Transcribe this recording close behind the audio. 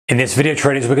In this video,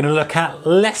 traders, we're going to look at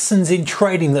lessons in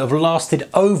trading that have lasted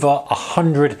over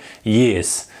 100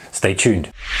 years. Stay tuned.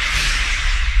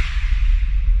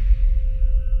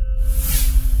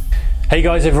 Hey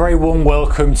guys, a very warm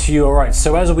welcome to you. All right,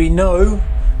 so as we know,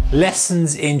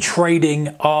 lessons in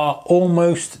trading are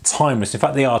almost timeless. In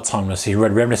fact, they are timeless. If you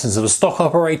read Reminiscences of a Stock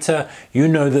Operator, you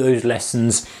know that those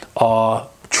lessons are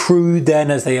true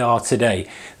then as they are today.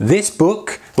 This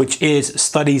book, which is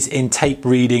Studies in Tape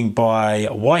Reading by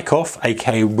Wyckoff,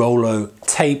 aka Rollo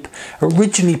Tape,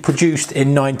 originally produced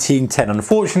in 1910.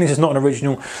 Unfortunately, this is not an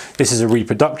original. This is a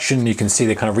reproduction. You can see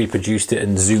they kind of reproduced it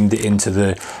and zoomed it into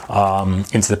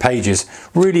the pages.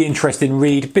 Really interesting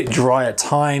read, a bit dry at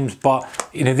times, but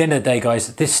you know, at the end of the day,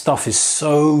 guys, this stuff is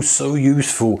so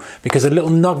useful because the little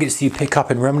nuggets that you pick up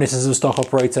in Reminiscences of a Stock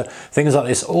Operator, things like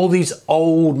this, all these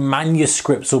old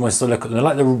manuscripts almost to look at, they're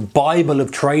like the Bible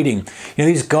of trading. You know,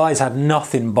 these guys had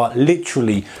nothing but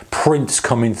literally prints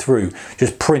coming through,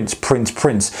 just prints.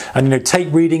 And you know,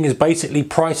 tape reading is basically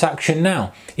price action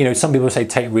now. You know, some people say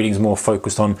tape reading is more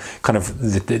focused on kind of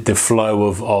the flow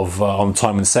of on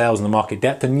time and sales and the market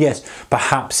depth, and yes,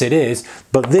 perhaps it is,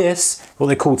 but this, what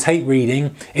they call tape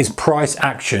reading, is price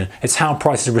action. It's how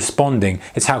price is responding,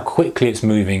 it's how quickly it's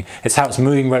moving, it's how it's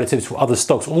moving relative to other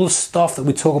stocks, all the stuff that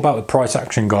we talk about with price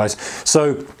action, guys.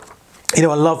 So you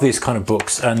know, I love these kind of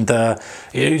books, and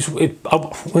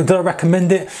would I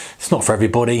recommend it? It's not for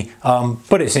everybody,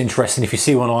 but it's interesting. If you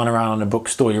see one lying around in a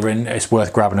bookstore you're in, it's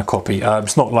worth grabbing a copy.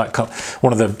 It's not like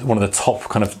one of the top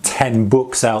kind of 10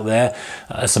 books out there.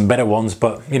 Some better ones,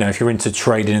 but you know, if you're into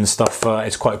trading and stuff,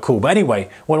 it's quite cool. But anyway,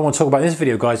 what I want to talk about in this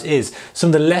video, guys, is some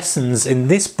of the lessons in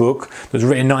this book that was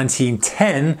written in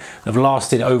 1910 that have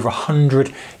lasted over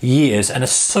 100 years and are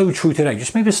so true today.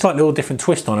 Just maybe a slightly little different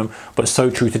twist on them, but so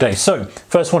true today. So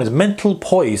first one is mental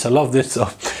poise. I love this,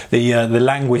 the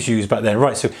language used back then.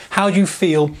 Right, so how do you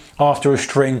feel after a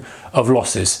string of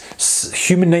losses?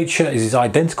 Human nature is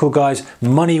identical, guys.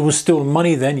 Money was still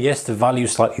money then. Yes, the value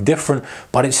is slightly different,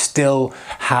 but it still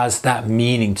has that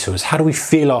meaning to us. How do we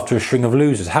feel after a string of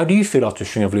losers? How do you feel after a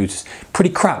string of losers? Pretty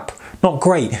crap. Not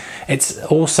great. It's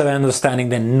also understanding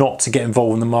then not to get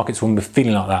involved in the markets when we're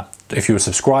feeling like that. If you're a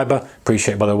subscriber,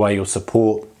 appreciate, by the way, your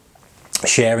support,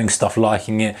 sharing stuff,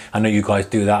 liking it. I know you guys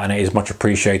do that and it is much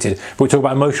appreciated. But we talk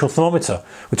about emotional thermometer.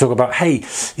 We talk about, hey,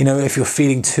 you know, if you're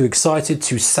feeling too excited,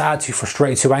 too sad, too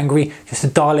frustrated, too angry, just to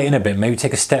dial it in a bit, maybe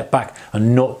take a step back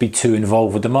and not be too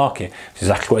involved with the market. It's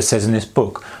exactly what it says in this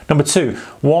book. Number two,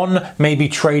 one, maybe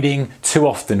trading too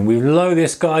often. We know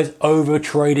this, guys, over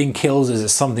trading kills us.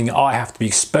 It's something I have to be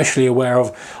especially aware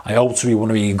of. I ultimately want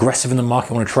to be aggressive in the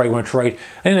market, want to trade.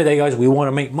 At the end of the day, guys, we want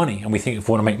to make money, and we think if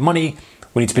we want to make money,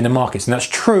 we need to be in the markets, and that's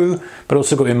true, but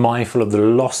also got to be mindful of the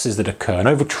losses that occur. And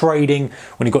over trading,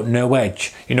 when you've got no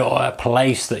edge, you're not at a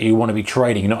place that you want to be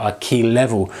trading, you're not at a key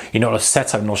level, you're not at a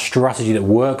setup, not a strategy that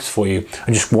works for you,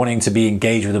 and just wanting to be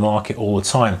engaged with the market all the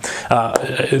time.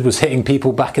 It was hitting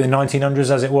people back in the 1900s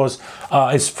as it was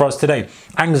is for us today.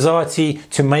 Anxiety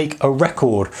to make a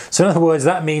record. So in other words,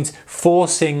 that means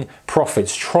forcing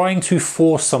profits, trying to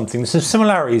force something. There's some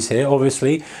similarities here,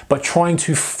 obviously, but trying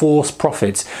to force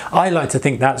profits. I like to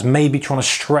think that's maybe trying to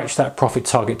stretch that profit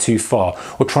target too far,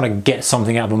 or trying to get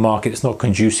something out of a market that's not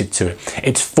conducive to it.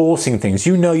 It's forcing things.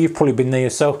 You know, you've probably been there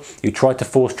yourself. You tried to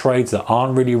force trades that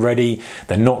aren't really ready,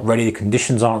 they're not ready, the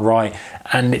conditions aren't right,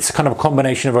 and it's kind of a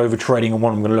combination of overtrading and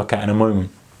what I'm going to look at in a moment,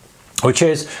 which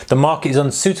is the market is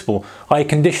unsuitable, i.e.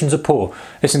 conditions are poor.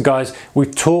 Listen, guys,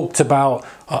 we've talked about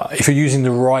if you're using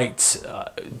the right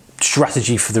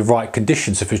strategy for the right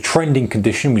conditions. So if it's a trending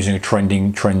condition, we're using a trend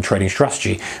trading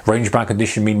strategy. Range bound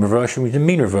condition, mean reversion, we're using a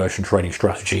mean reversion trading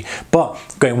strategy. But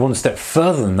going one step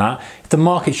further than that, if the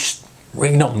market's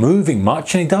really not moving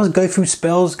much, and it does go through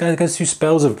spells, goes through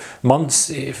spells of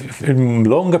months, if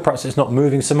longer, perhaps it's not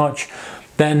moving so much,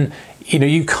 then you know,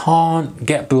 you can't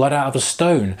get blood out of a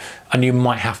stone, and you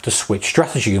might have to switch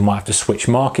strategy, you might have to switch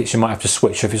markets, you might have to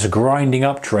switch. So if it's a grinding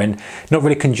uptrend, not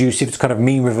really conducive, it's kind of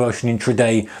mean reversion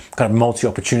intraday, kind of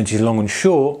multi-opportunities long and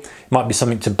short, it might be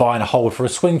something to buy and hold for a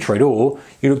swing trade, or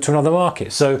you look to another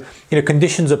market. So, you know,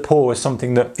 conditions are poor is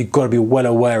something that you've got to be well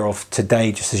aware of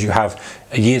today, just as you have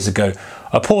years ago.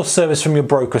 A poor service from your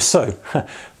broker. So,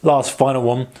 last final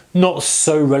one, not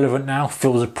so relevant now,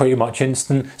 feels pretty much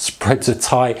instant, spreads are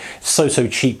tight, so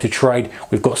cheap to trade.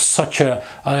 We've got such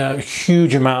a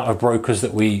huge amount of brokers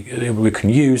that we can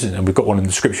use, and we've got one in the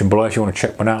description below if you want to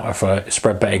check one out for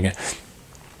spread betting.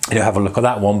 You know, have a look at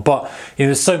that one. But you know,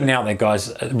 there's so many out there,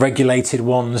 guys, regulated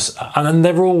ones, and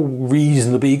they're all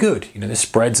reasonably good. You know, the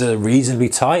spreads are reasonably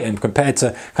tight, and compared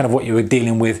to kind of what you were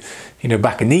dealing with you know,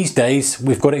 back in these days,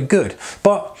 we've got it good.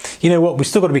 But you know what, we've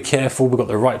still got to be careful. We've got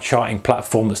the right charting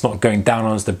platform that's not going down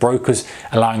on us, the brokers,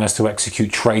 allowing us to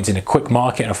execute trades in a quick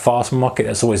market and a fast market.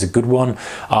 That's always a good one.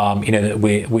 You know, that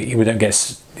we don't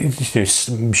get, you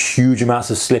know, huge amounts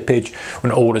of slippage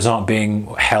when orders aren't being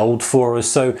held for us.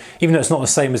 So even though it's not the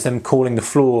same as them calling the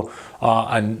floor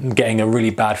and getting a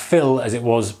really bad fill as it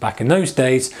was back in those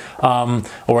days, or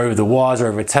over the wires or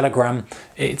over a telegram,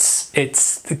 it's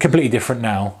completely different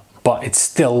now. But it's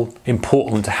still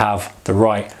important to have the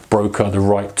right broker, the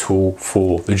right tool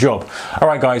for the job. All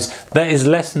right, guys, there is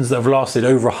lessons that have lasted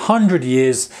over 100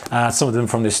 years. Some of them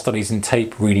from this Studies in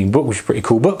Tape reading book, which is a pretty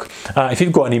cool book. If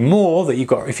you've got any more that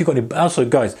if you've got any, also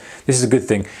guys, this is a good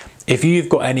thing. If you've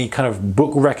got any kind of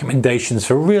book recommendations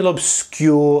for real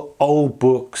obscure old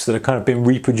books that have kind of been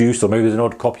reproduced, or maybe there's an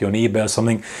odd copy on eBay or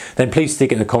something, then please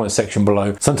stick it in the comment section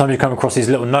below. Sometimes you come across these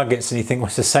little nuggets and you think, well,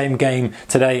 it's the same game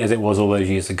today as it was all those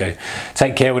years ago.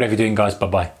 Take care, whatever you're doing, guys.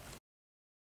 Bye-bye.